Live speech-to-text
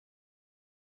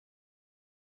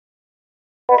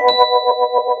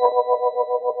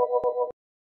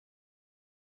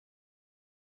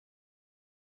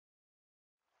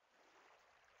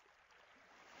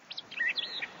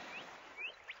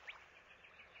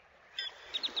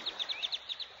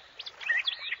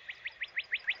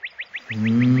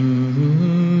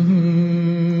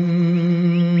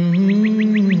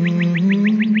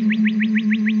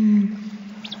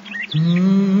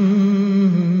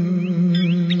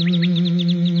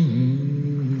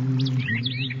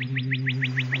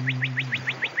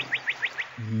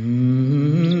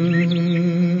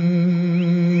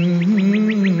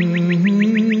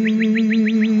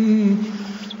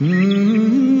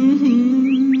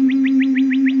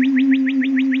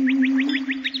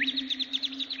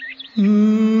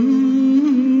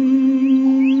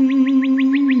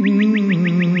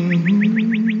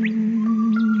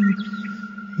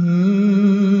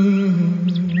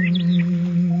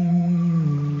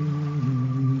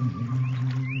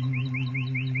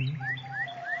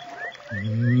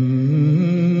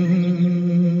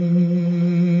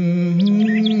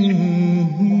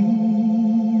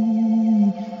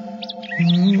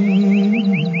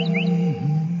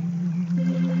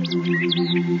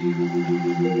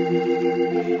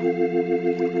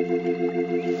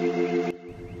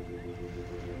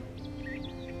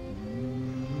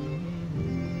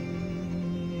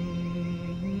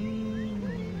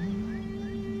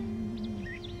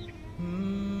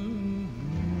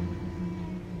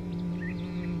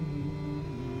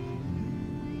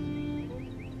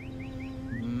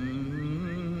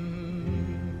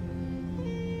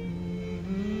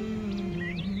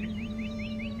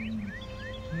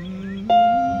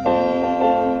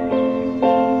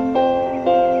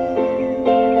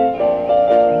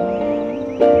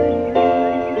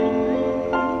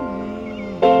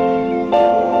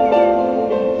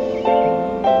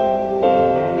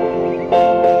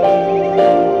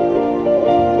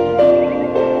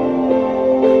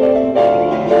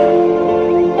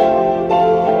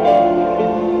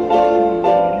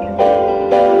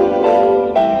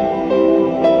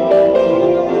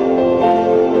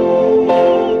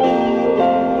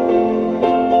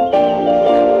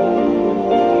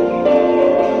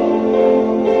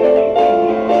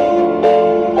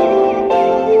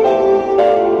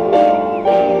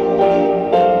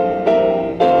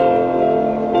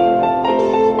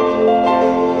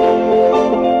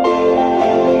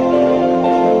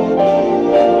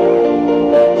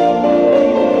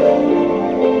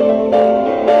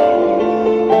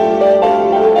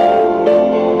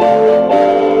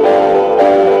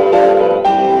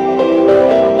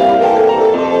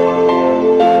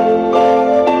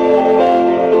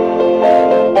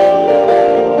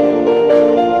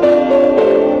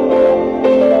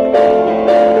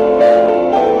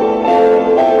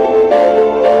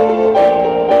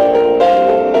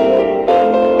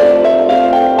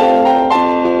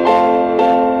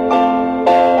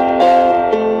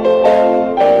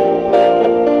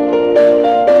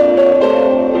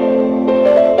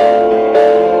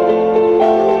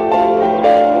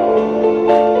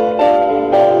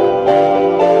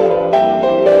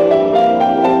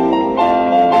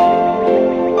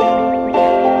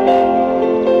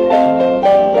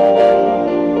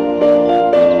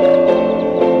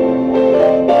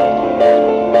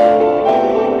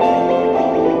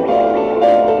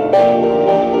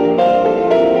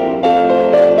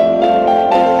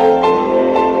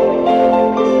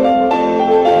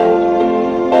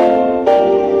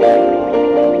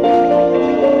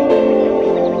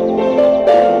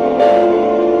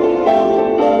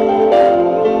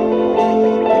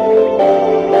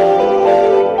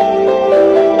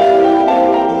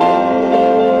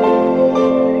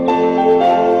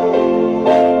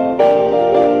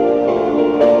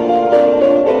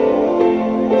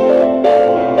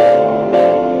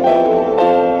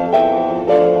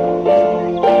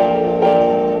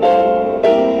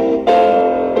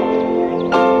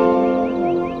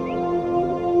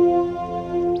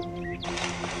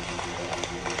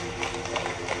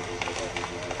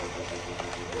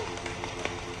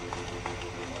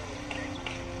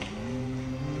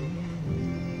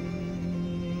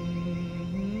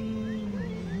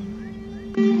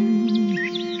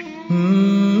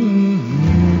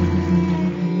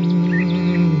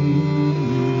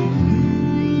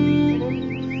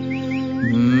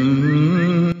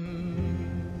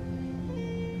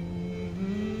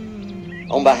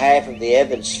On behalf of the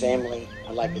Evans family,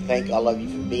 I'd like to thank all of you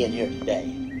for being here today.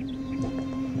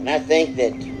 And I think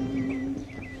that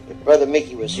if Brother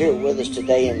Mickey was here with us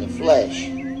today in the flesh,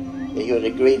 that he would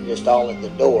have greeted us all at the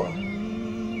door,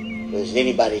 as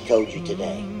anybody told you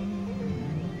today.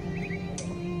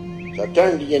 So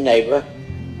turn to your neighbor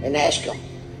and ask them,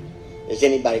 has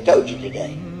anybody told you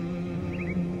today?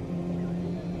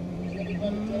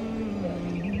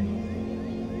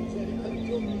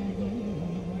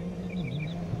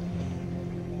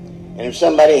 And if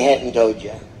somebody hadn't told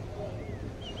you,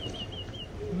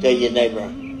 tell your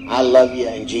neighbor, I love you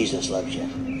and Jesus loves you.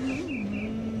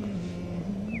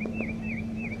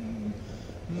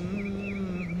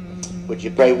 Would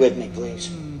you pray with me, please?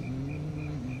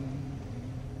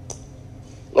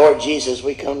 Lord Jesus,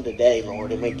 we come today,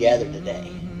 Lord, and we gather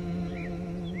today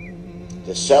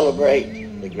to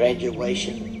celebrate the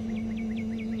graduation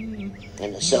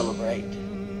and to celebrate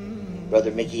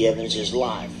Brother Mickey Evans'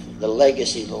 life, the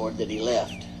legacy, Lord, that he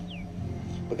left,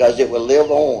 because it will live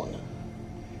on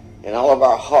in all of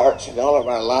our hearts and all of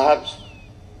our lives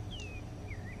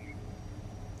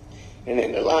and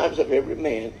in the lives of every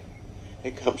man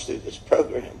that comes through this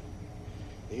program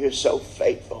that you're so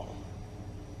faithful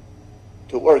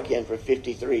to work in for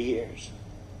 53 years.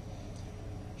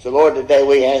 So, Lord, today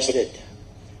we ask that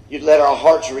you'd let our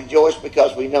hearts rejoice,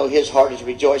 because we know his heart is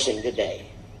rejoicing today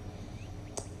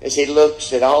as he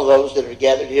looks at all those that are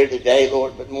gathered here today,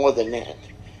 Lord, but more than that,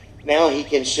 now he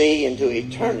can see into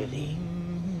eternity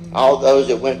all those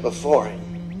that went before him.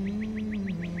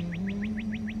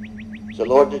 So,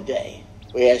 Lord, today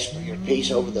we ask for your peace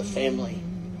over the family.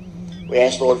 We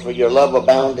ask, Lord, for your love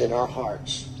abound in our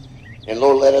hearts. And,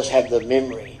 Lord, let us have the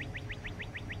memory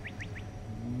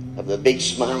of the big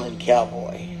smiling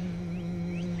cowboy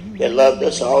that loved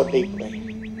us all deeply,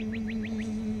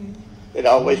 that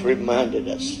always reminded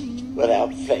us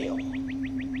without fail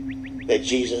that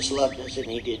Jesus loved us, and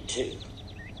he did too.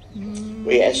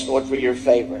 We ask, Lord, for your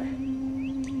favor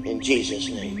in Jesus'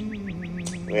 name.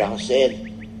 We all said,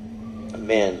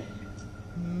 amen.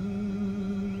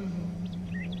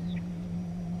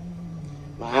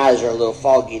 My eyes are a little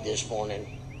foggy this morning.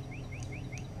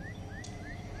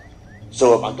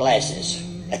 So are my glasses.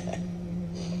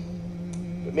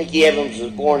 But Mickey Evans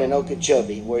was born in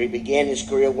Okeechobee, where he began his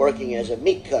career working as a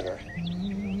meat cutter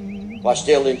while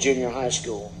still in junior high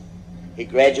school. He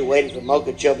graduated from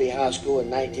Okeechobee High School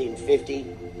in 1950,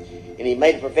 and he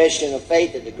made a profession of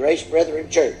faith at the Grace Brethren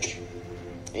Church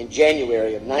in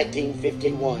January of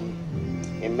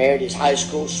 1951 and married his high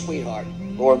school sweetheart,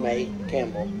 Laura Mae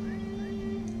Campbell,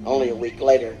 only a week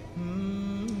later.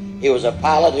 He was a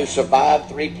pilot who survived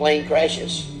 3 plane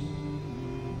crashes.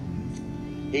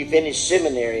 He finished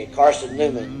seminary at Carson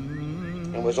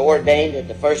Newman and was ordained at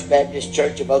the First Baptist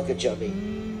Church of Okeechobee.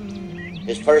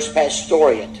 His first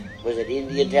pastorate was at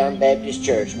Indiantown Baptist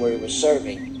Church, where he was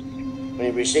serving when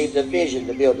he received a vision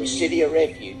to build a city of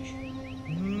refuge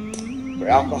for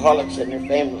alcoholics and their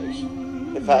families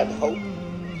to find hope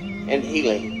and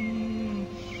healing.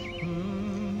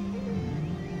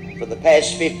 For the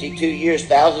past 52 years,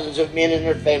 thousands of men and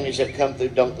their families have come through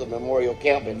Dunklin Memorial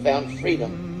Camp and found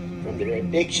freedom from their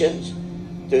addictions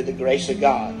through the grace of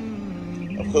God,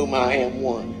 of whom I am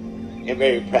one and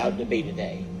very proud to be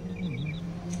today.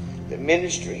 The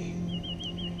ministry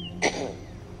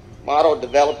model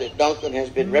developed at Dunklin has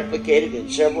been replicated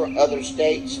in several other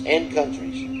states and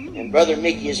countries. And Brother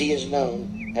Mickey, as he is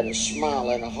known, had a smile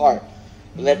and a heart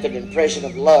that left an impression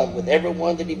of love with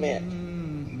everyone that he met.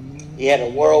 He had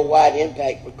a worldwide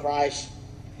impact for Christ,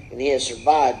 and he has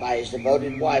survived by his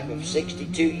devoted wife of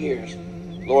 62 years,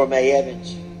 Laura Mae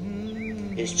Evans,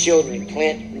 his children,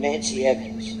 Clint and Nancy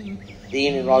Evans,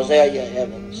 Dean and Roselia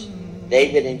Evans,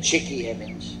 David and Chicky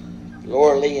Evans,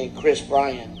 Laura Lee and Chris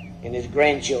Bryan, and his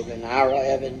grandchildren, Ira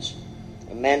Evans,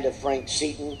 Amanda Frank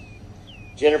Seaton,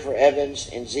 Jennifer Evans,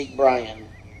 and Zeke Bryan,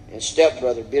 and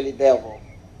stepbrother Billy Belville.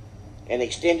 An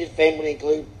extended family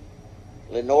include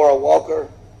Lenora Walker,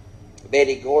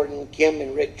 Betty Gordon, Kim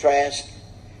and Rick Trask,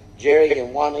 Jerry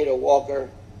and Juanita Walker,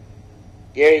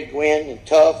 Gary Gwynn and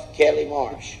Tuff, Kelly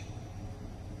Marsh,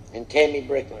 and Tammy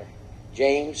Brickler,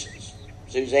 James,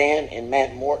 Suzanne, and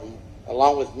Matt Morton,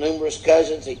 along with numerous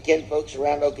cousins and kinfolks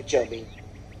around Okeechobee.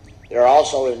 There are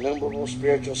also innumerable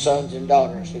spiritual sons and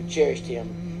daughters who cherished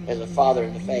him as a father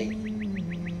in the faith.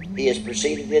 He is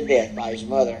preceded in death by his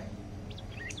mother,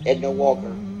 Edna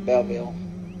Walker Belleville,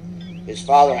 his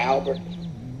father, Albert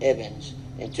Evans,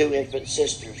 and 2 infant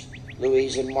sisters,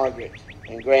 Louise and Margaret,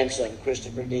 and grandson,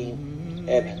 Christopher Dean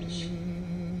Evans.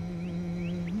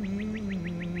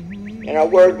 In our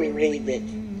word we read that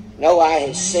no eye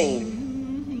has seen,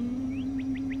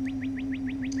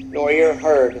 nor ear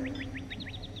heard,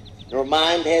 nor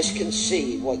mind has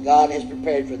conceived what God has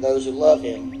prepared for those who love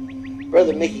him.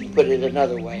 Brother Mickey put it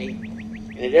another way,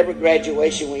 and at every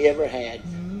graduation we ever had,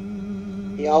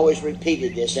 he always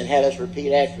repeated this and had us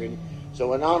repeat after him.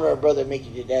 So in honor of Brother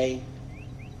Mickey today,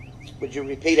 would you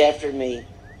repeat after me?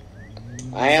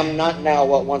 I am not now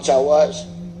what once I was,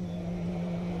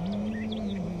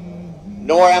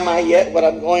 nor am I yet what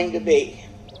I'm going to be.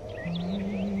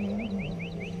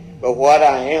 But what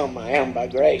I am by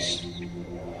grace.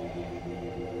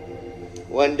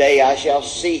 One day I shall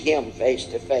see him face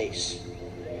to face,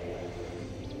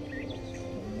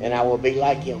 and I will be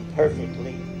like him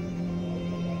perfectly.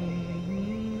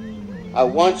 I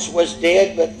once was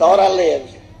dead, but thought I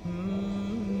lived.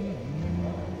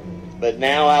 But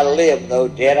now I live, though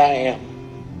dead I am.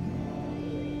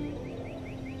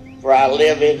 For I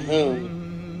live in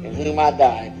whom I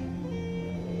died.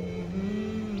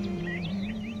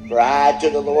 For I to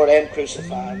the Lord am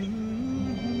crucified.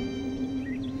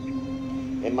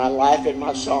 And my life and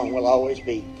my song will always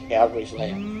be Calvary's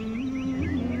Lamb.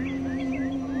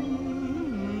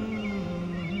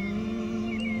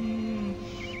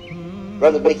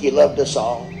 Brother Mickey loved us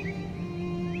all.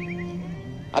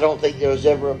 I don't think there was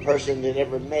ever a person that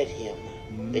ever met him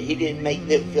that he didn't make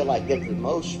them feel like they were the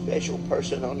most special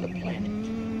person on the planet.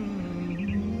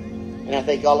 And I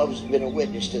think all of us have been a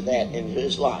witness to that in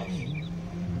his life.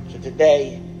 So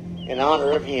today, in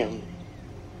honor of him,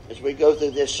 as we go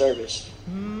through this service,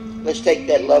 let's take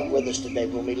that love with us today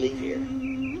when we leave here.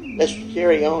 Let's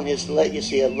carry on his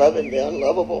legacy of loving the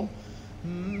unlovable,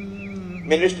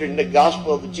 ministering the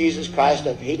gospel of Jesus Christ,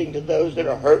 of healing to those that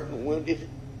are hurt and wounded,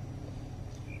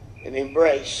 and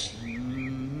embrace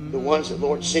the ones the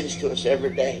Lord sends to us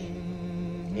every day.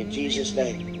 In Jesus'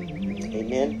 name,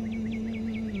 amen.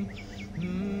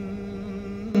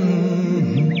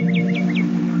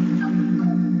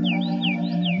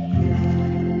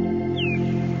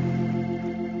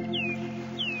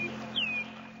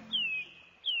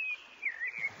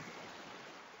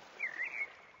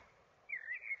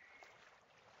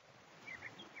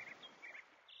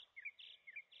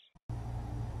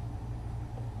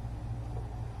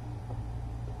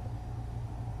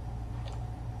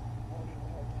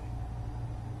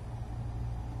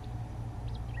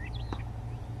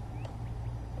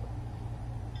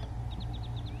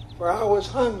 For I was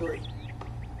hungry,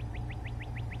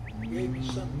 you gave me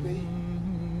something to eat.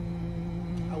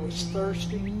 I was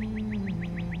thirsty,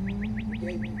 you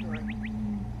gave me drink.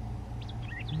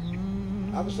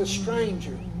 I was a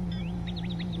stranger,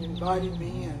 you invited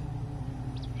me in,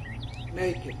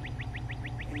 naked,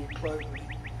 and you clothed me.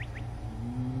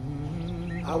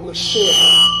 I was sick,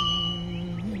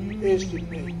 and you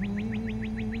visited me.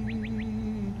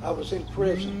 I was in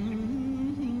prison,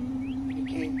 and you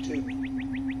came to me.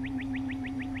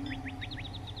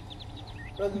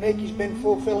 Brother Mickey's been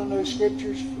fulfilling those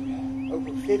scriptures for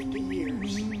over 50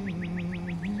 years.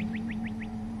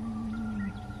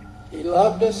 He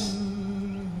loved us.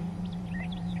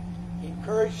 He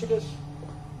encouraged us.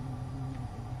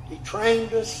 He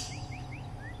trained us.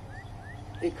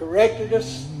 He corrected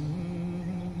us.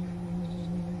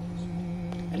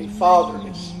 And he fathered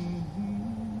us.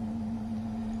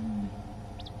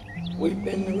 We've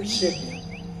been the recipient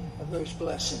of those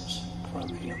blessings from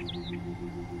him.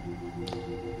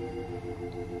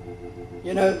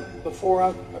 You know,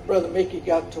 before Brother Mickey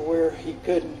got to where he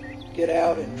couldn't get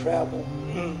out and travel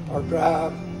or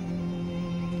drive,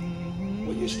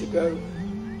 we used to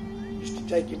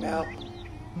take him out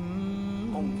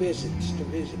on visits to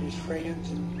visit his friends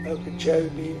in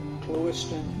Okeechobee and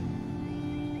Clewiston,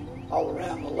 all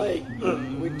around the lake.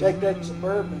 We'd take that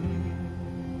Suburban.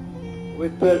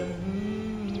 We'd put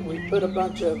a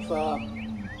bunch of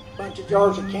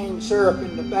jars of cane syrup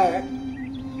in the back.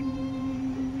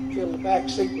 Fill the back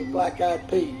seat with black-eyed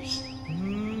peas,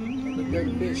 and we'd go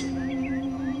to visit.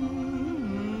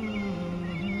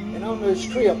 And on those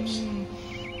trips,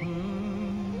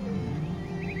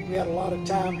 we had a lot of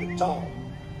time to talk.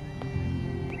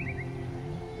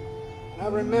 And I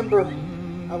remember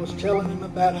I was telling him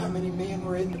about how many men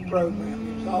were in the program.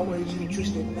 He was always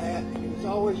interested in that, and he was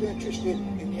always interested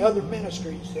in the other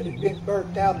ministries that had been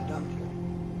birthed out of Dunkley.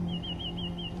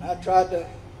 And I tried to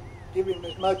give him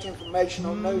as much information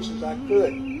on those as I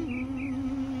could.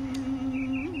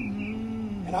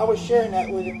 And I was sharing that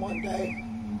with him one day.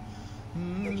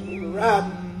 As we were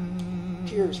riding,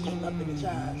 tears came up in his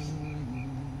eyes.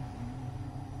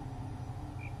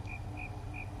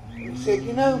 And he said,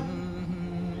 you know,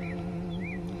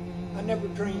 I never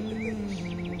dreamed of this.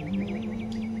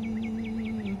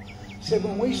 He said,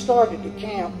 when we started to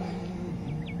camp,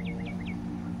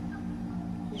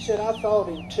 he said, I thought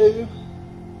in 2,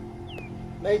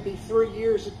 maybe 3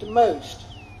 years at the most,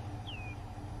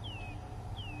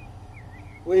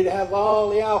 we'd have all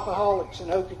the alcoholics in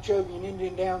Okeechobee and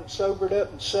Indianown sobered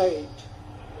up and saved.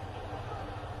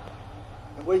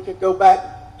 And we could go back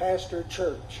and pastor a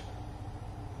church.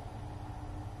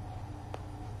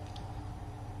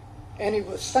 And he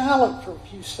was silent for a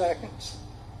few seconds.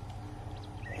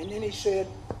 And then he said,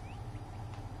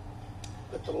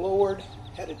 but the Lord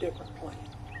had a different plan.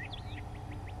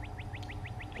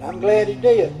 And I'm glad he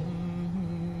did.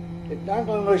 If not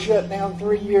going to shut down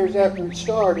 3 years after it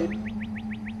started,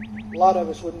 a lot of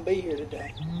us wouldn't be here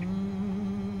today.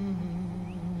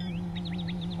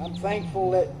 I'm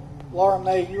thankful that Laura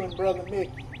May, you and Brother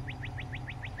Mickey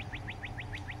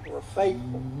were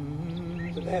faithful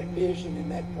to that vision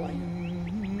and that plan.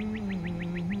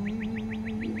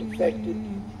 You've affected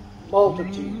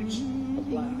multitudes of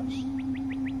lives.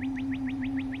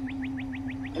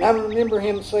 And I remember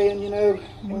him saying, you know,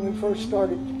 when we first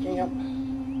started the camp,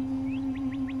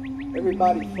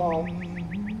 everybody thought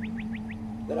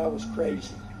that I was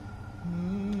crazy.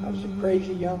 I was a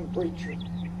crazy young preacher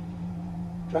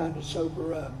trying to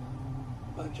sober up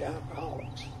a bunch of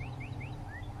alcoholics.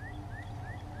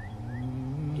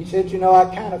 He said, you know,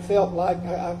 I feel like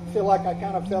I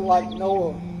kind of felt like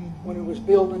Noah when he was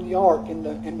building the ark in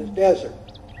the desert.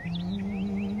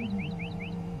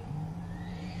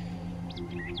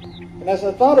 And as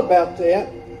I thought about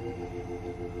that,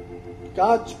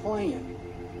 God's plan.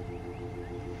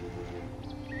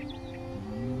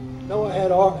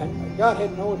 God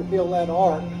had Noah to build that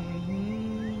ark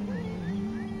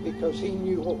because he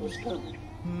knew what was coming.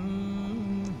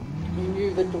 He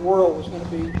knew that the world was going to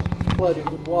be flooded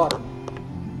with water.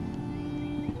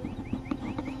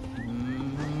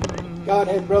 God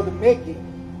had Brother Mickey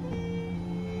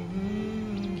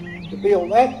to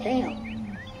build that camp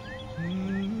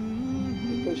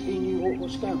because he knew what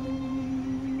was coming.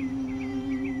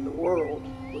 The world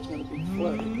was going to be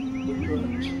flooded with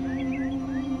drugs.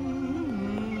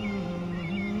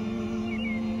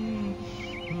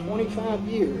 25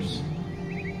 years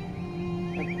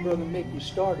after Brother Mickey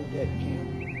started that camp,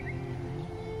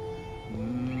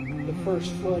 the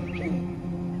first flood came.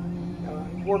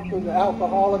 He worked with the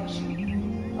alcoholics,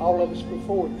 all of us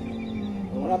before that.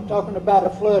 And when I'm talking about a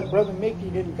flood, Brother Mickey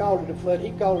didn't call it a flood,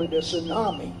 he called it a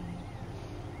tsunami.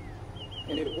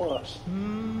 And it was.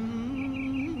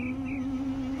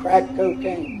 Crack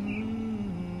cocaine,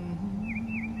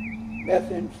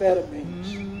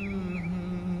 methamphetamines,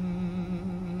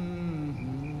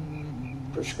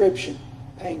 prescription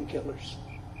painkillers.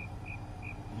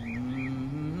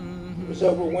 It was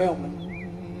overwhelming.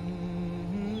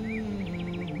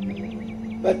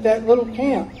 But that little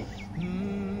camp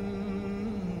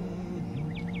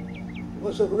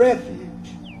was a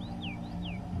refuge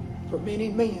for many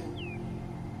men.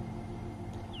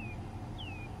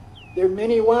 There are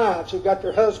many wives who got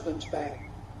their husbands back.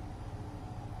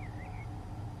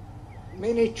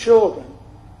 Many children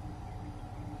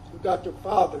who got their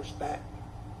fathers back.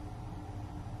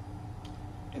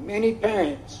 And many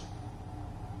parents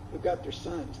who got their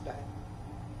sons back.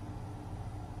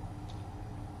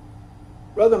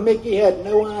 Brother Mickey had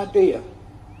no idea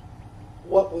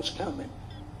what was coming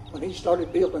when he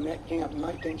started building that camp in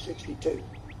 1962.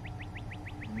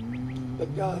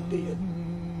 But God did.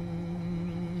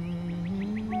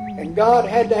 And God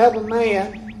had to have a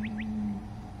man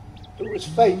who was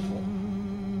faithful,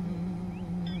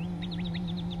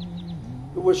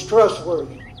 who was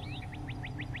trustworthy,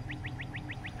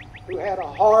 who had a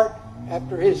heart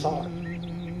after his heart.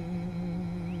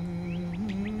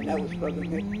 And that was Brother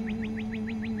Mickey.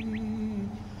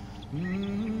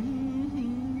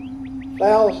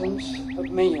 Thousands of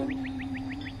men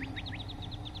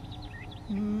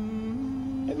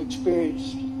have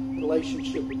experienced a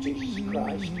relationship with Jesus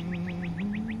Christ,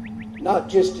 not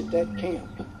just at that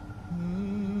camp,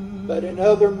 but in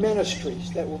other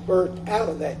ministries that were birthed out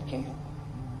of that camp.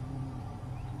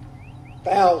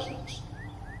 Thousands.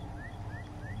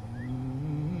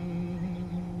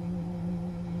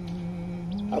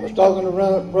 I was talking to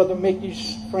Brother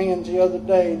Mickey's friends the other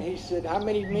day, and he said, how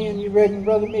many men you reckon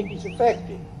Brother Mickey's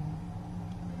affected?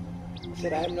 I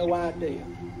said, I have no idea.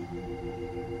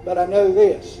 But I know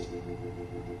this.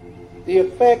 The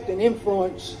effect and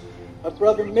influence of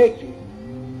Brother Mickey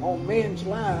on men's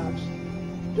lives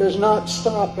does not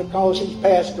stop because he's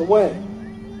passed away.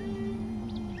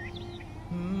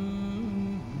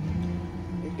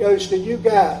 It goes to you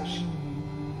guys.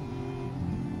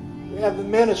 We have the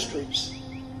ministries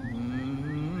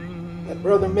that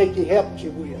Brother Mickey helped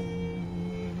you with.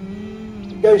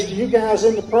 It goes to you guys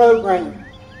in the program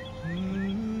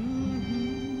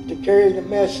to carry the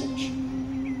message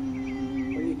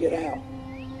when you get out.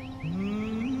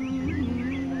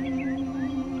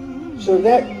 So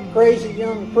that crazy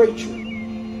young preacher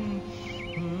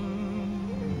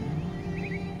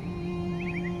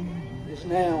is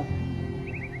now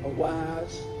a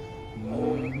wise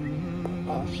old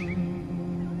apostle.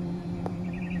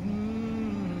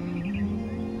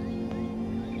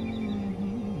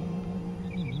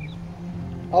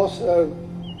 Also,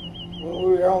 when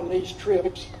we were on these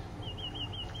trips,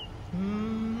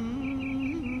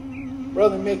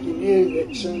 Brother Mickey knew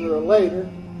that sooner or later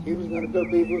he was going to go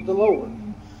be with the Lord.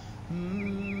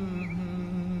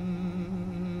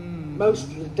 Most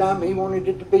of the time he wanted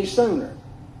it to be sooner.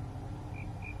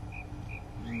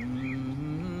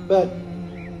 But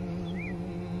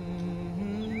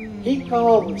he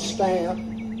called the staff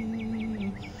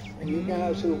and you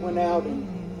guys who went out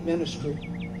in ministry,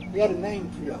 he had a name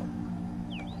for y'all.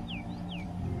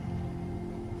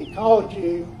 He called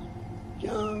you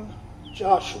young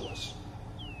Joshuas.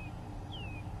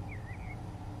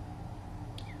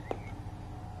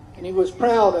 And he was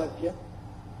proud of you.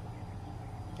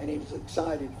 And he was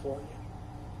excited for you.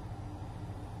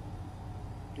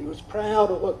 He was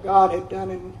proud of what God had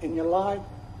done in your life.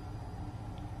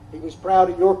 He was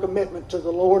proud of your commitment to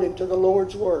the Lord and to the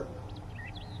Lord's work.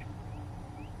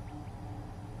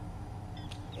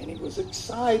 And he was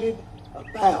excited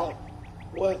about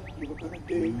what you were going to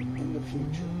do in the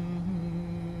future.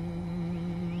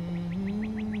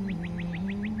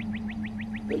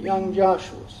 The young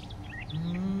Joshuas.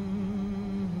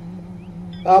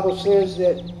 The Bible says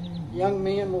that young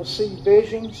men will see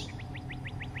visions,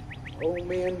 old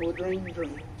men will dream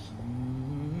dreams.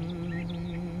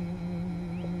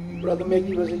 Brother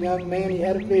Mickey was a young man, he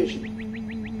had a vision.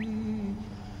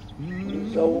 When he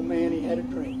was an old man, he had a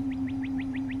dream.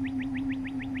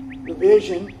 The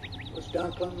vision was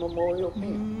Dunklin Memorial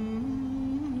Camp.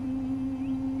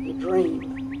 The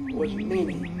dream was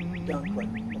many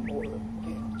Dunklin Memorial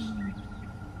Camps.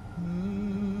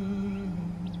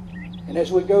 And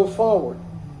as we go forward,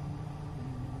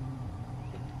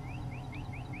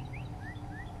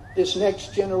 this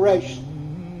next generation,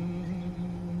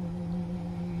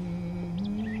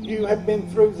 you have been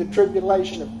through the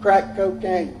tribulation of crack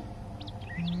cocaine,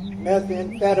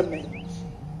 methamphetamines,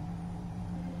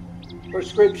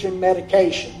 prescription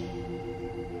medication.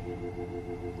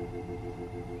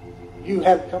 You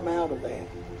have come out of that.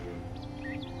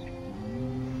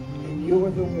 And you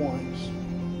are the ones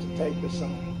to take us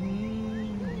on.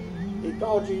 He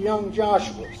called you young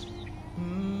Joshuas.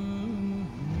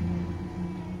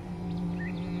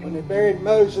 When they buried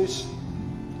Moses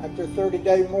after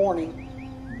 30-day mourning,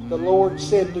 the Lord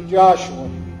said to Joshua,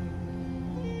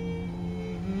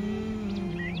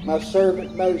 "My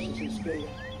servant Moses is dead.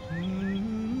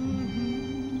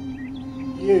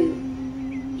 You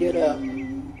get up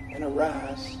and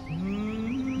arise,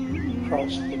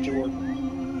 cross the Jordan."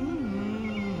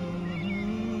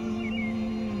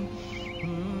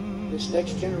 This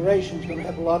next generation is going to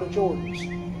have a lot of Jordans.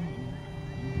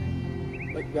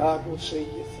 But God will see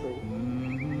you through.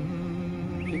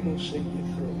 He will see you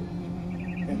through.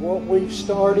 And what we've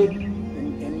started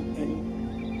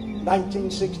in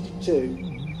 1962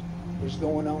 is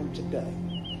going on today.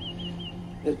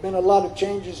 There's been a lot of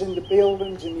changes in the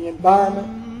buildings and the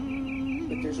environment,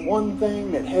 but there's one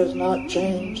thing that has not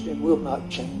changed and will not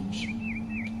change,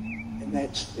 and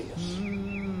that's this.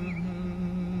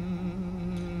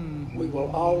 We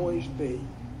will always be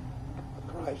a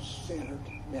Christ-centered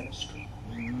ministry.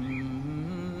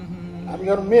 I'm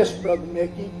going to miss Brother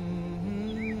Mickey,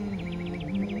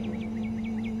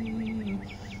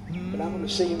 but I'm going to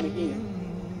see him again.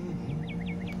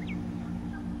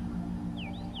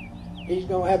 He's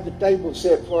going to have the table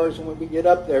set for us when we get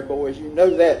up there, boys. You know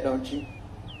that, don't you?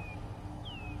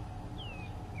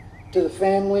 To the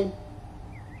family,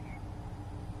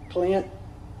 Clint,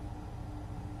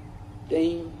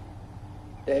 Dean,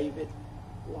 David,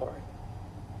 Laurie.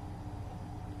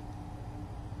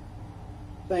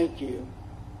 Thank you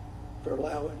for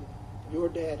allowing your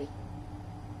daddy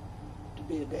to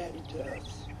be a daddy to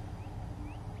us.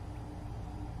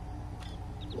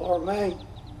 Laura May,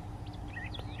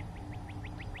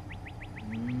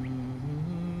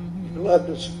 you loved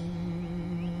us,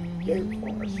 cared for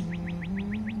us.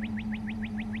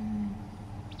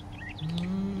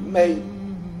 You made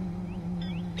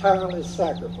tireless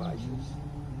sacrifices.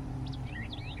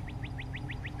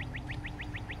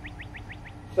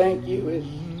 Thank you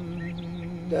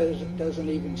doesn't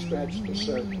even scratch the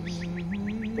surface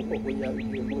of what we owe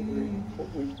you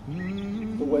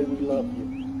and the way we love you.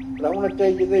 But I want to tell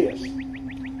you this.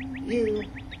 You,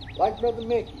 like Brother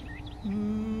Mickey,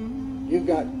 you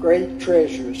got great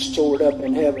treasures stored up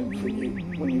in heaven for you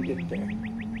when you get there.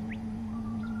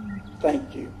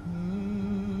 Thank you.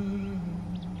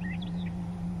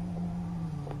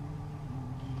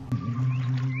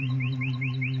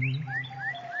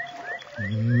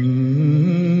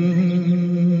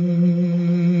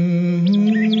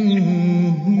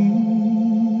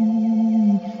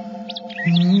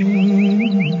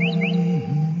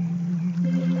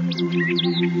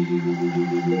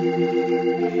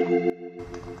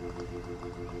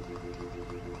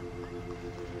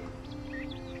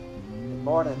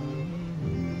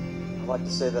 Morning. I like to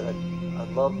say that I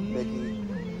love Mickey,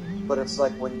 but it's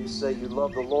like when you say you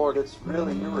love the Lord, it's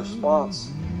really your response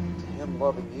to Him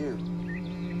loving you.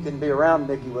 You couldn't be around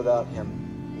Mickey without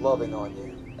Him loving on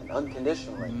you and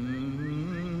unconditionally.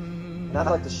 And I'd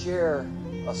like to share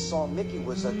a song. Mickey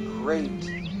was a great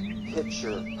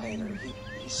picture painter.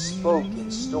 He spoke in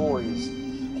stories,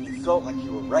 and you felt like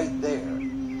you were right there.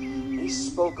 He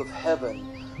spoke of heaven,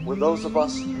 where those of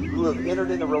us who have entered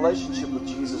into relationship with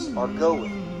Jesus are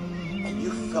going. And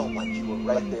you felt like you were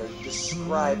right there.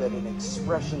 Describe it in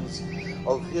expressions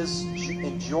of his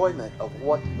enjoyment of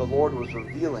what the Lord was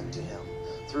revealing to him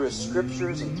through his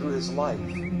scriptures and through his life.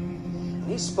 And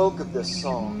he spoke of this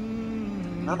song.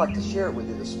 And I'd like to share it with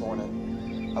you this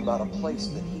morning about a place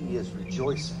that he is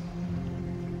rejoicing.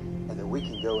 And that we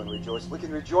can go and rejoice. We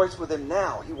can rejoice with him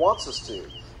now. He wants us to.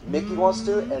 Mickey wants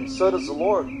to, and so does the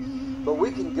Lord. But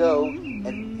we can go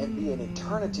and be in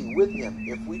eternity with him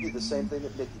if we do the same thing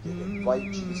that Mickey did,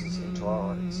 invite Jesus into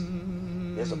our hearts.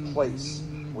 There's a place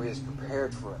where he has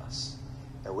prepared for us,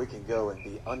 and we can go and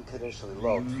be unconditionally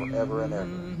loved forever and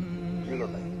ever.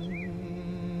 Beautifully.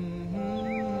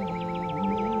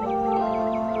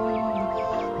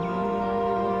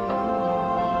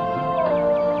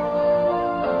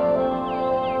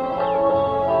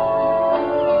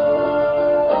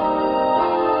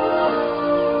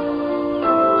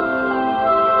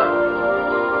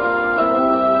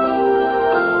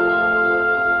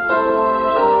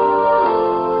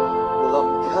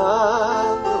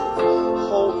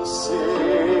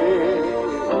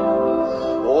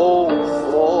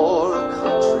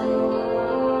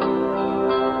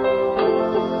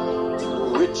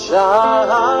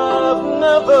 I've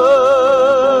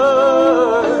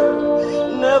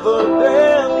never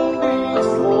been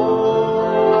before.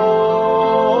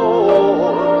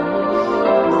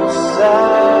 No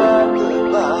sad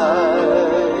goodbyes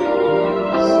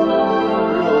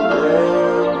will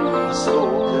there be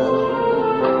spoken,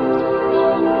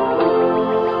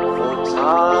 for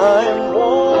time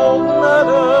won't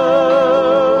matter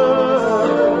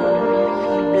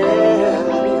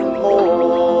anymore.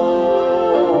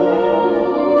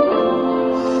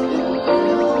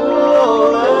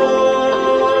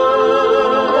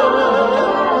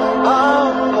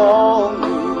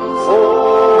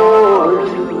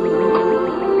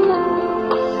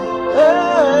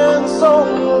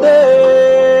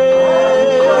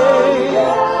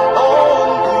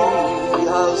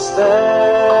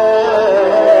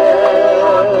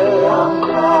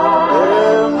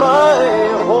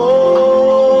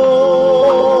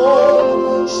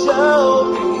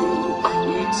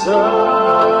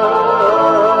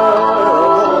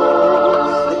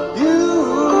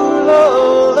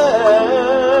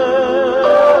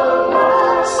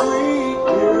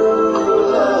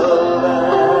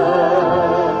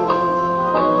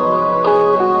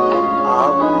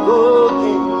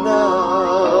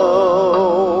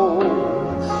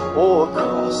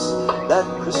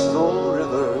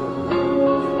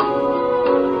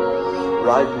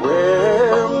 Right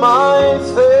where my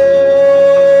faith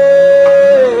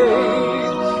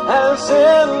has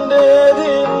ended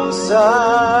inside,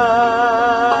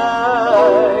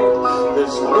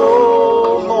 there's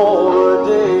no more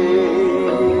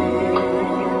days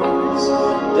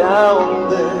down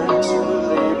there to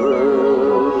labor,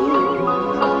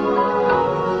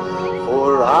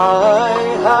 for I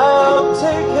have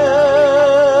taken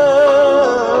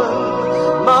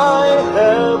my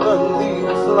heavenly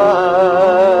flight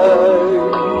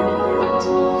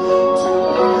to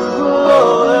Beulah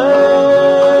land.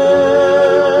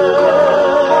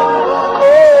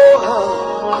 Oh, how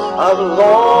I've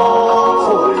longed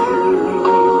for you,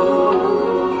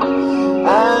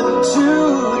 and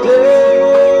today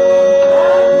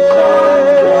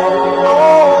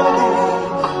on thee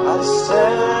I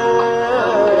stand,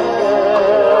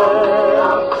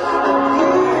 and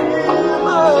here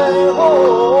my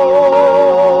home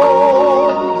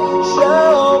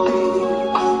shall be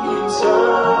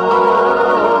eternal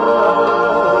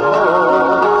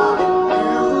in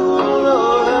Beulah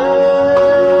land,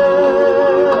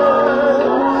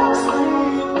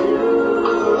 sweet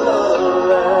Beulah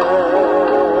land.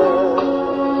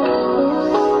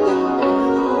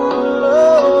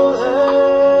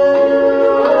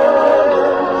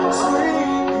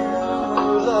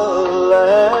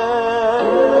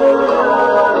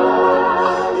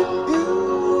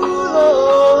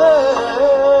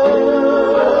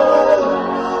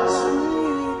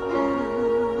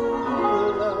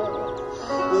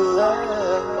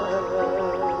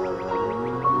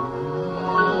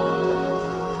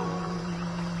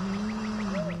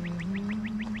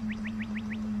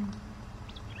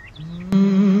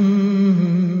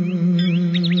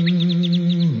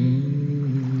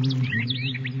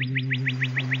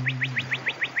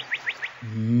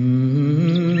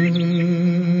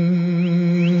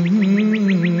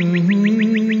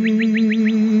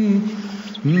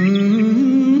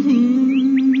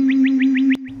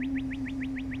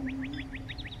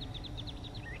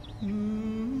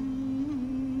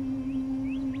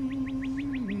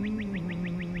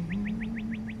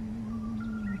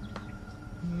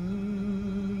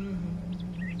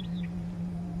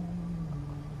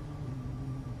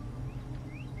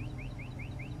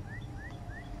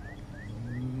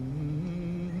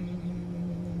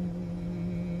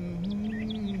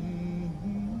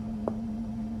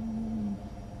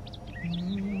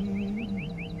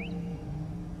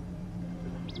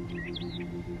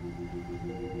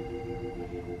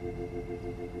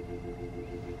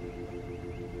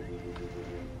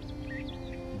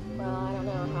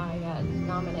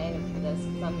 nominated for this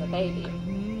because I'm the baby of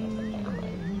the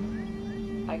family.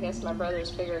 I guess my brothers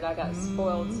figured I got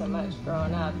spoiled so much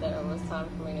growing up that it was time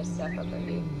for me to step up and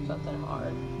do something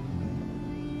hard.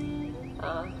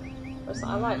 First,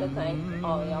 I'd like to thank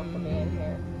all of y'all for being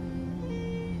here.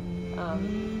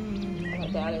 My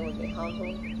daddy would be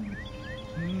humble.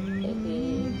 He'd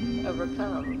be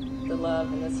overcome the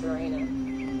love in this arena.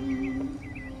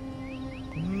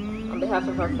 On behalf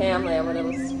of our family, I would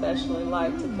especially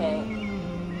like to thank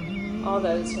all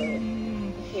those who are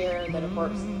here that have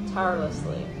worked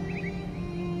tirelessly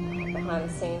behind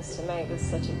the scenes to make this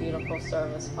such a beautiful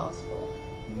service possible.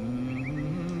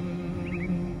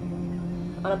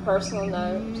 On a personal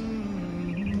note,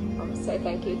 I want to say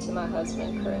thank you to my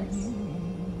husband, Chris.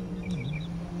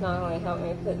 Not only helped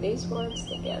me put these words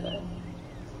together,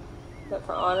 but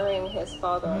for honoring his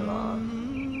father-in-law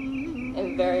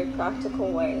in very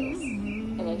practical ways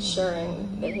and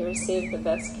ensuring that he received the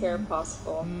best care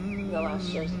possible in the last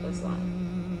years of his life.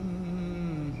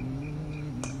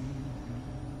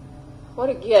 What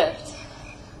a gift.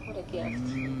 What a gift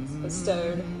it's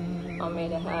bestowed on me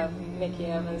to have Mickey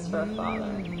Evans for a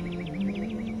father.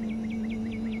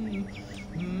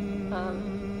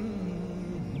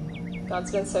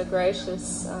 God's been so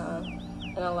gracious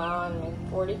in allowing me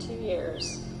 42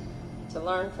 years to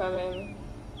learn from him,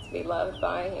 to be loved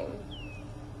by him,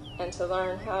 and to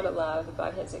learn how to love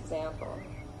by his example.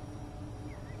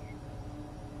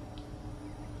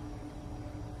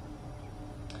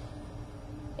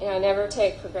 You know, I never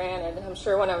take for granted. I'm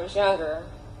sure when I was younger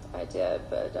I did,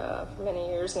 but for many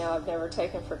years now I've never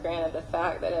taken for granted the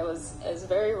fact that it's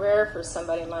very rare for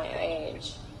somebody my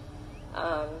age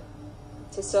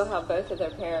to still have both of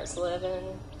their parents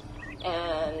living,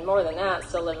 and more than that,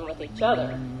 still living with each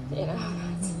other. You know,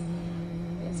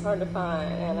 it's hard to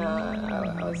find, and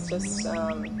I was just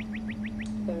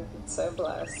been so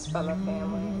blessed by my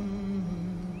family,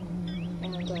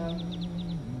 and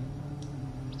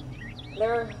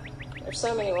there's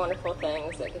so many wonderful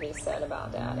things that could be said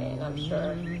about Daddy, and I'm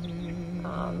sure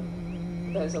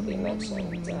those will be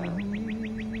mentioned.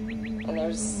 And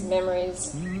there's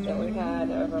memories that we've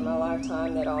had over my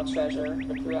lifetime that I'll treasure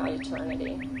throughout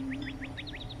eternity.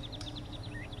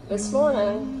 This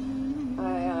morning,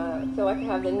 I feel like I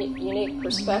have the unique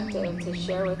perspective to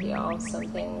share with y'all some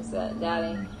things that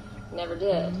Daddy never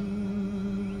did.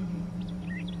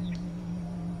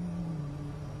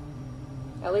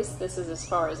 At least this is as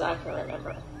far as I can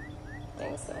remember,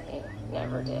 things that he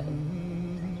never did.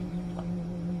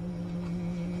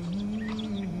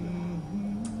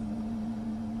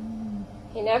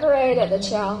 He never ate at the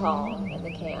chow hall at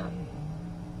the camp.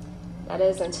 That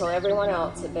is, until everyone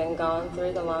else had been gone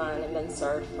through the line and been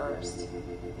served first.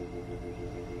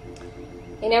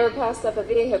 He never passed up a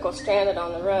vehicle stranded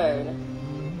on the road.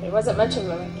 He wasn't much of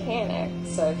a mechanic,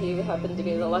 so if you happened to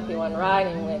be the lucky one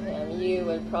riding with him, you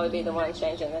would probably be the one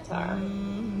changing the tire.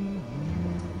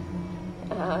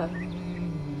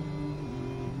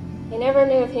 He never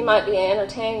knew if he might be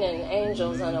entertaining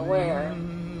angels unaware,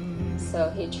 so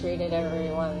he treated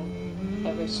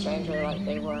every stranger like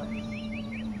they were.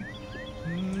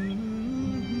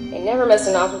 He never missed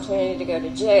an opportunity to go to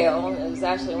jail, and it was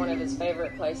actually one of his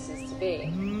favorite places to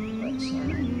be, which is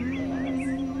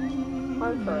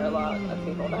hard for a lot of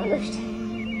people to understand.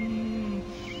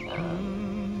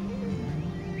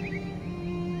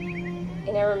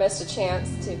 He never missed a chance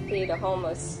to feed a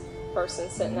homeless person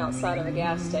sitting outside of a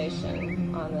gas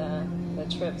station on the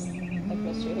trips like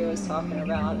Mr. Hugh was talking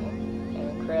about,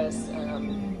 and Chris.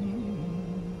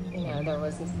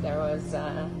 There was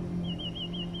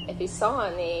if he saw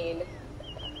a need,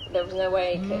 there was no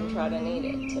way he couldn't try to meet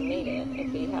it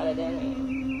if he had it in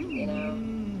him.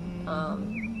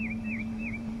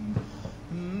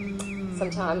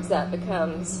 Sometimes that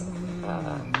becomes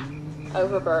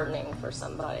overburdening for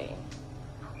somebody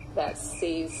that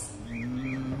sees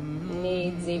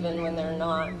needs even when they're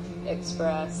not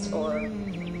expressed or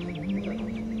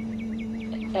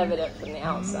evident from the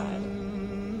outside.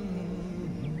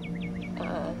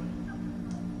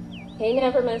 He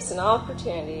never missed an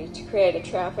opportunity to create a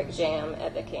traffic jam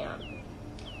at the camp.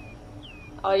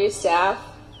 All you staff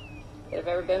that have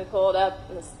ever been pulled up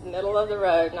in the middle of the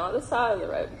road, not the side of the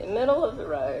road, the middle of the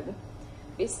road,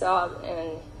 be stopped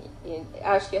and you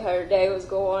ask you how your day was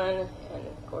going, and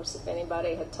of course if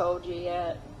anybody had told you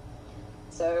yet.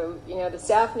 So, the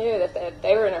staff knew that if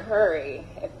they were in a hurry,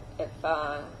 if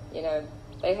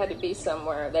they had to be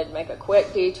somewhere, they'd make a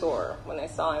quick detour when they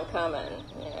saw him coming,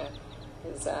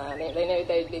 because they knew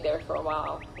they'd be there for a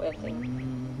while with him.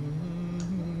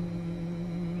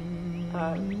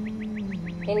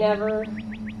 He never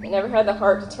had the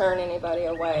heart to turn anybody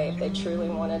away if they truly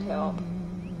wanted help.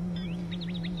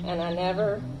 And I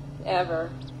never, ever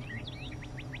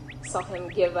saw him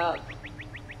give up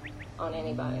on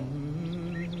anybody.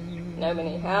 No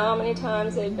matter how many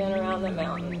times they'd been around the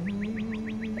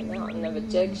mountain of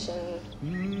addiction,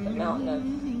 the mountain of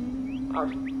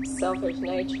our selfish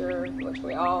nature, which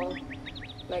we all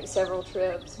make several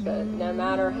trips, but no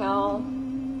matter how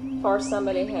far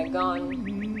somebody had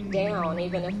gone down,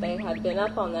 even if they had been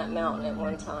up on that mountain at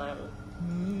one time,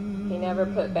 he never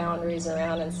put boundaries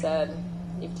around and said,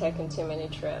 "You've taken too many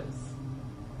trips."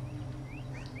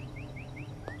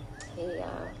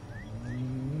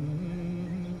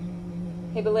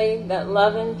 He believed that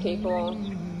loving people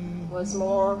was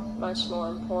much more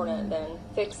important than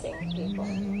fixing people.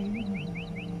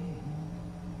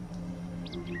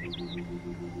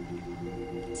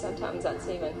 Sometimes that's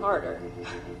even harder.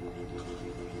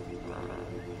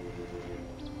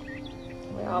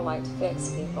 We all like to fix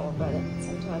people, but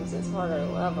sometimes it's harder to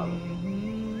love them.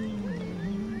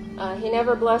 He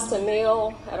never blessed a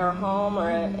meal at our home or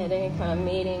at any kind of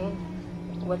meeting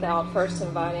without first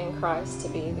inviting Christ to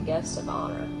be the guest of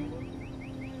honor.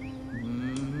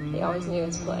 He always knew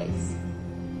his place,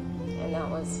 and that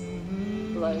was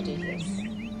below Jesus.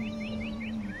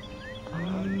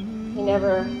 He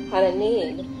never had a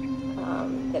need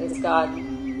that his God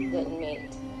didn't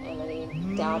meet, and that he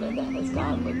doubted that his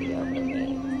God would be able to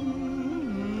meet.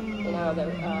 You know,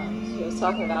 he was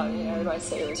talking about, everybody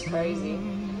said it was crazy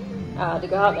to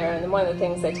go out there, and one of the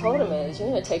things they told him is,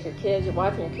 take your kids, your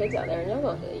wife and your kids out there, and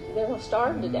they're going to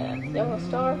starve to death. They're going to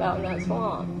starve out in that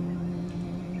swamp.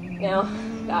 Now,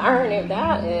 the irony of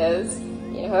that is,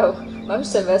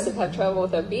 most of us have had trouble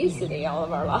with obesity all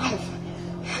of our life,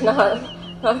 not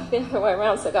the other way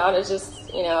around. So God has just,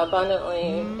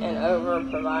 abundantly and over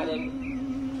provided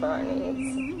for our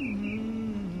needs.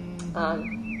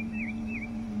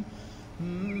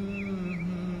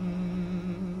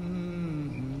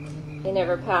 He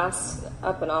never passed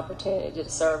up an opportunity to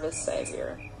serve as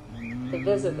Savior, to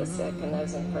visit the sick and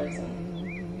those in prison.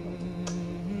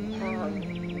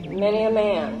 Many a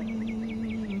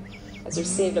man has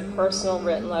received a personal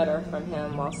written letter from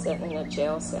him while sitting in a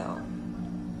jail cell.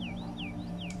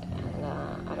 And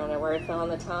I don't know where he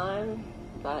found the time,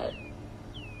 but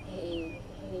he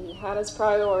had his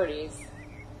priorities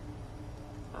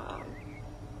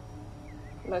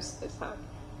most of the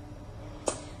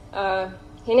time.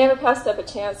 He never passed up a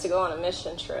chance to go on a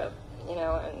mission trip, and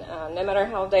no matter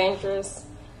how dangerous.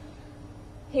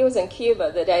 He was in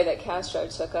Cuba the day that Castro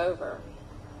took over,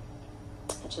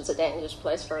 which was a dangerous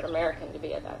place for an American to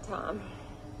be at that time.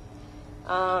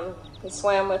 He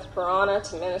swam with piranha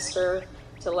to minister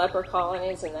to leper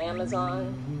colonies in the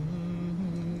Amazon.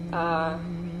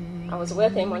 I was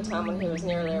with him one time when he was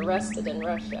nearly arrested in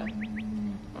Russia,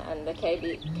 and the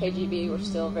KGB were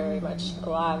still very much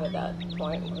alive at that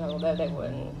point, although they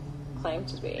wouldn't claim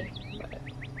to be.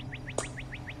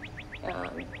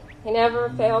 He never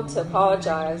failed to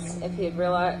apologize if he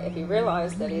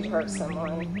realized that he'd hurt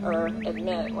someone, or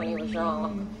admit when he was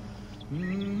wrong.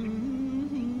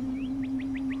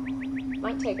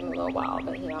 Might take him a little while,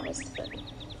 but he always did.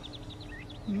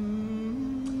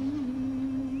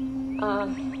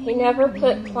 He never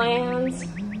put plans,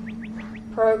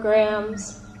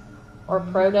 programs, or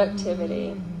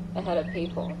productivity ahead of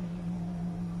people.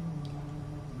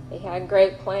 He had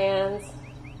great plans.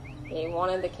 He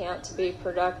wanted the camp to be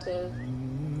productive,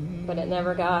 but it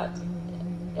never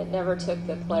took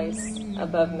the place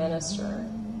above minister,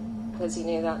 because he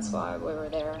knew that's why we were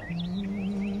there.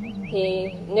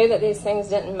 He knew that these things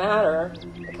didn't matter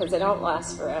because they don't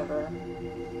last forever,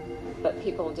 but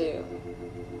people do.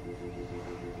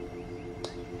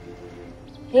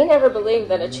 He never believed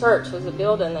that a church was a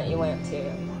building that you went to.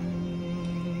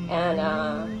 And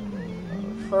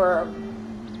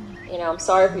I'm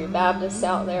sorry for your Baptists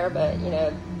out there, but,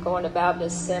 going to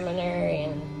Baptist seminary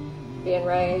and being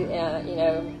raised,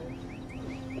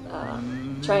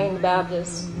 trained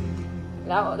Baptist,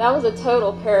 that was a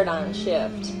total paradigm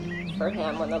shift for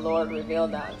him when the Lord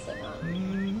revealed that to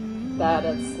him. That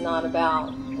it's not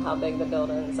about how big the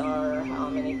buildings are, or how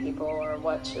many people, or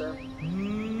what your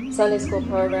Sunday school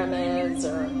program is,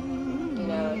 or,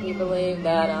 he believed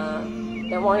that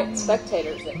there weren't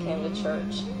spectators that came to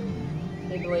church.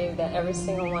 He believed that every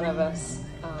single one of us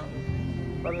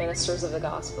were ministers of the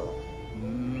gospel,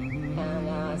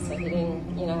 and so he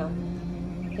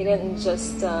didn't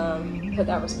just put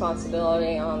that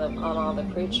responsibility on all the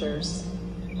preachers,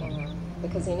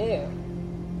 because he knew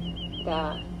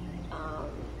that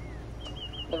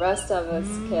the rest of us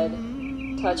could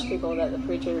touch people that the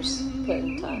preachers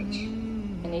couldn't touch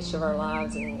in each of our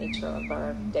lives and in each of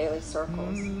our daily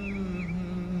circles.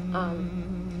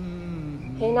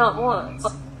 He not once,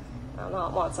 Well,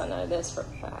 not once, I know this for a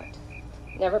fact.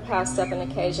 Never passed up an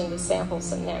occasion to sample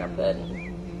some nanner pudding.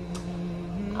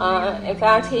 In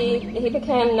fact, he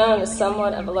became known as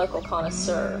somewhat of a local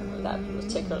connoisseur of that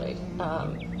particularly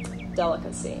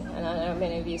delicacy. And I know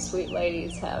many of you sweet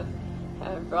ladies have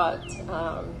brought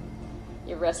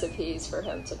your recipes for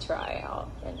him to try out,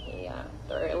 and he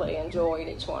thoroughly enjoyed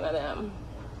each one of them.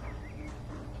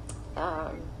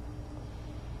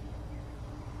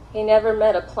 He never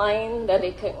met a plane that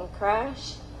he couldn't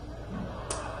crash.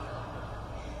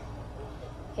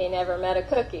 He never met a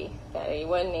cookie that he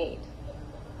wouldn't eat.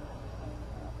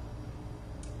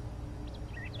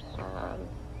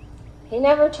 He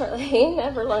never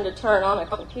learned to turn on a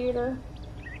computer,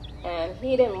 and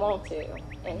he didn't want to.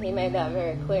 And he made that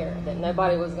very clear, that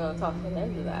nobody was going to talk him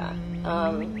into that.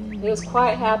 He was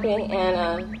quite happy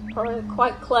and probably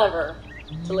quite clever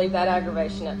to leave that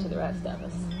aggravation up to the rest of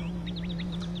us.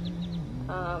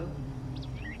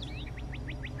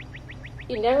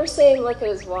 You never see him look at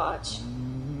his watch,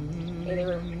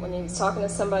 either when he was talking to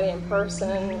somebody in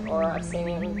person or I've seen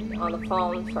him on the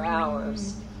phone for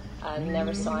hours. I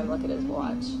never saw him look at his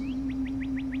watch.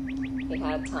 He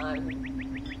had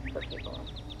time for people.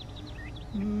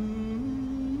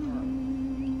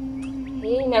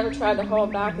 He never tried to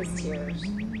hold back his tears.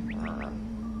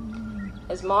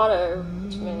 His motto,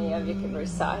 which many of you could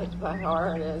recite by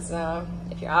heart, is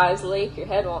if your eyes leak, your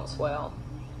head won't swell.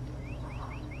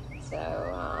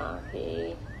 So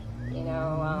he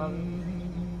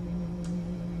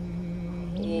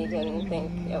didn't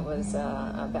think it was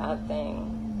a bad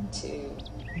thing to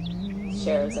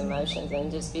share his emotions and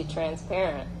just be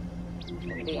transparent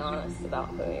and be honest about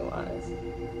who he was.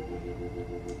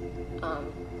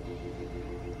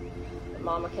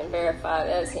 Mama can verify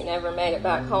this. He never made it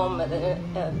back home at the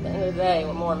end of the day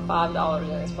with more than $5 in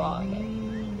his pocket.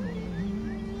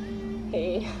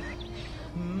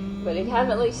 But he'd have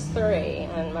at least 3,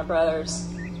 and my brothers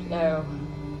know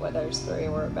what those 3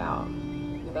 were about.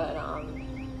 But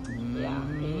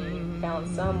he found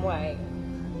some way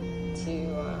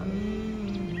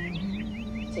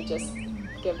to just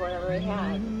give whatever he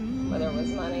had, whether it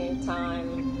was money,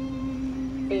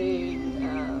 time, food.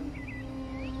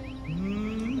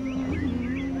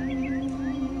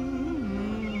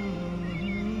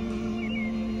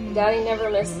 Daddy never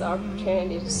missed the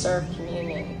opportunity to serve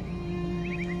communion,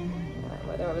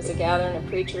 whether it was a gathering of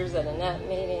preachers at a net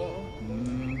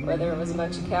meeting, whether it was a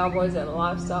bunch of cowboys at a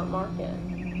livestock market,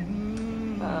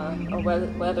 or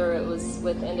whether it was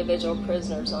with individual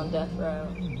prisoners on death row.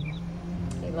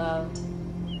 He loved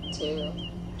to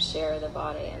share the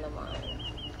body and the mind.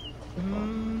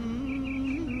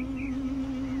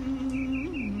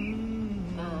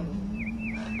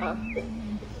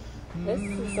 This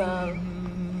is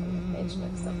page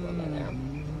mixed up a little bit there.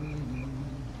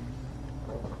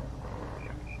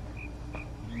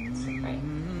 Sorry.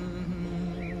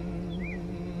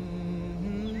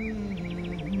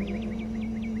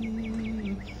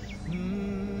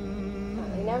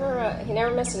 He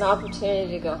never missed an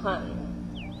opportunity to go hunting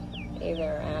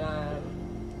either, and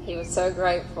he was so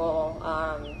grateful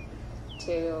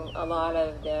to a lot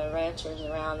of the ranchers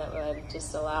around that would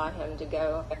just allow him to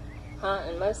go hunt,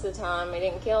 and most of the time he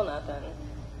didn't kill nothing.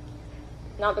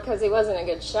 Not because he wasn't a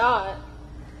good shot,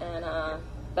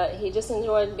 but he just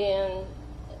enjoyed being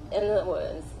in the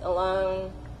woods,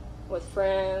 alone, with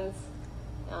friends,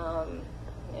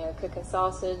 cooking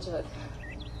sausage with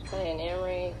Tay and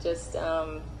Emery. Just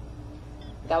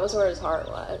that was where his heart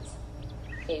was.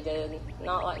 He did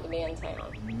not like to be in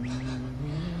town,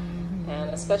 and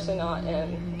especially not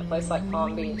in a place like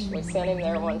Palm Beach. We sent him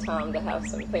there one time to have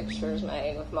some pictures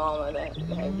made with Mama that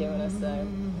had given us a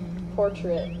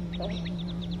portrait.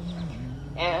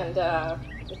 And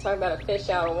we talk about a fish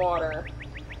out of water.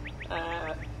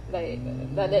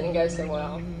 That didn't go so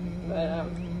well. But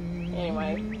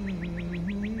anyway,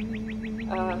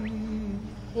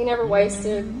 he never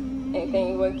wasted anything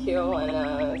he would kill,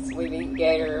 and so we've eaten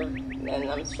gator, and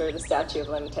I'm sure the statute of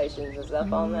limitations is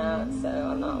up on that, so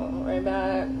I'm not going to worry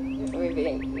about it. We've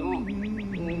eaten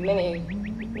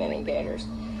many gators.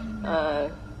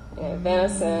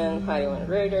 Venison, Heidelberg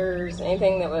rooters,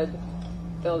 anything that would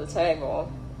fill the table,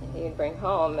 he'd bring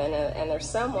home. And there's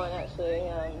someone actually,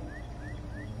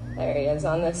 there he is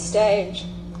on this stage,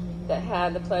 that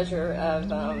had the pleasure of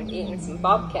eating some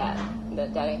bobcat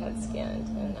that Daddy had skinned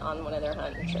and on one of their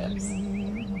hunting trips,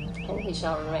 and he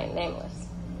shall remain nameless.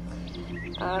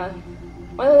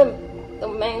 One of the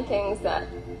main things that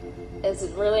has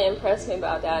really impressed me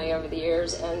about Daddy over the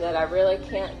years, and that I really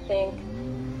can't think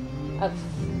of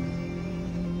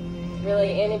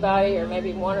really anybody, or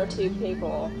maybe 1 or 2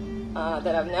 people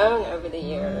that I've known over the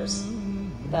years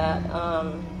that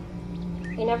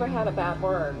he never had a bad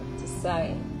word to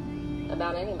say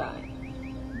about anybody.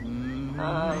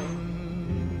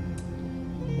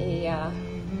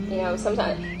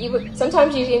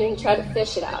 Sometimes you even try to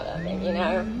fish it out of him,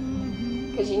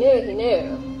 because you knew he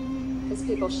knew, because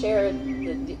people shared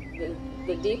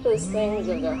the deepest things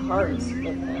of their hearts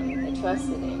with him. They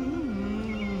trusted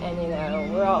him, and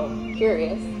we're all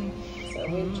curious, so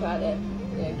we try to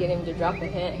get him to drop a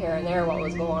hint here and there what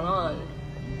was going on.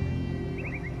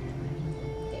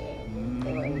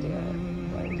 He wouldn't do it.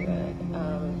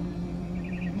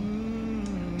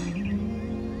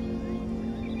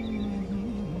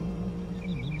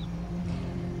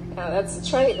 That's a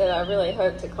trait that I really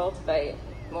hope to cultivate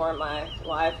more in my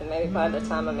life, and maybe by the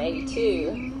time I'm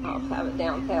 82, I'll have it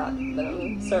down pat, but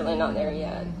I'm certainly not there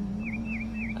yet.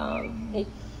 He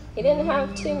didn't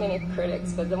have too many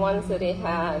critics, but the ones that he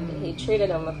had, he treated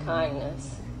them with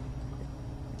kindness.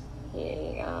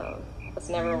 He was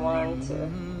never one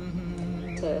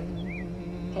to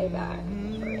pay back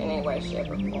for any way, shape,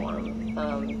 or form.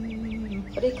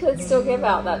 But he could still give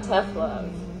out that tough love,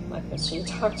 like what she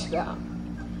talked about.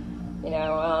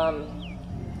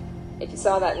 If you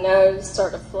saw that nose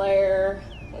start to flare,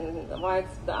 and the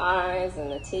whites of the eyes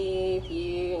and the teeth,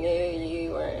 you knew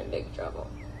you were in big trouble.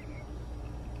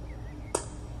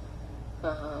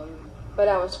 But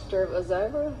after it was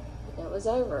over,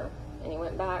 and he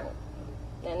went back,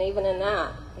 and even in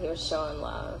that, he was showing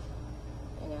love,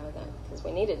 because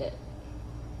we needed it.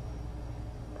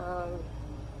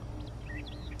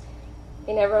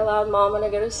 He never allowed Mama to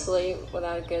go to sleep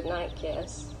without a good night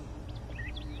kiss.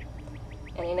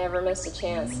 And he never missed a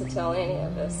chance to tell any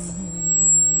of us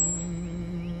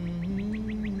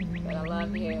that I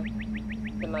love you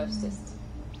the mostest.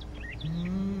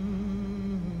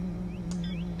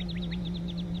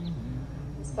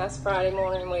 This past Friday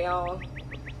morning, we all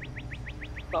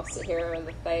lost a hero of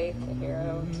the faith, a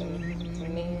hero to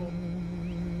me.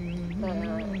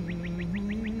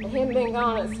 But him being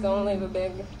gone, it's going to leave a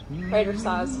big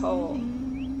crater-sized hole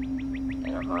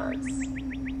in our hearts.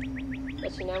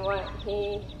 But you know what?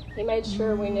 He made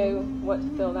sure we knew what to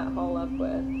fill that hole up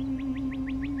with.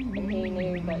 And he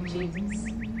knew that Jesus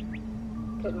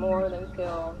could more than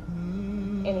fill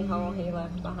any hole he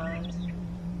left behind.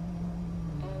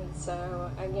 And so,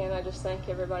 again, I just thank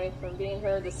everybody for being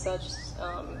here,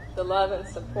 the love and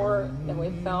support that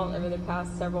we've felt over the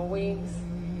past several weeks.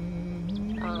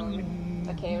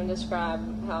 I can't even describe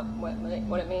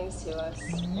what it means to us.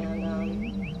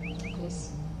 And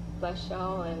just bless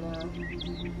y'all, and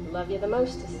love you the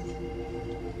mostest.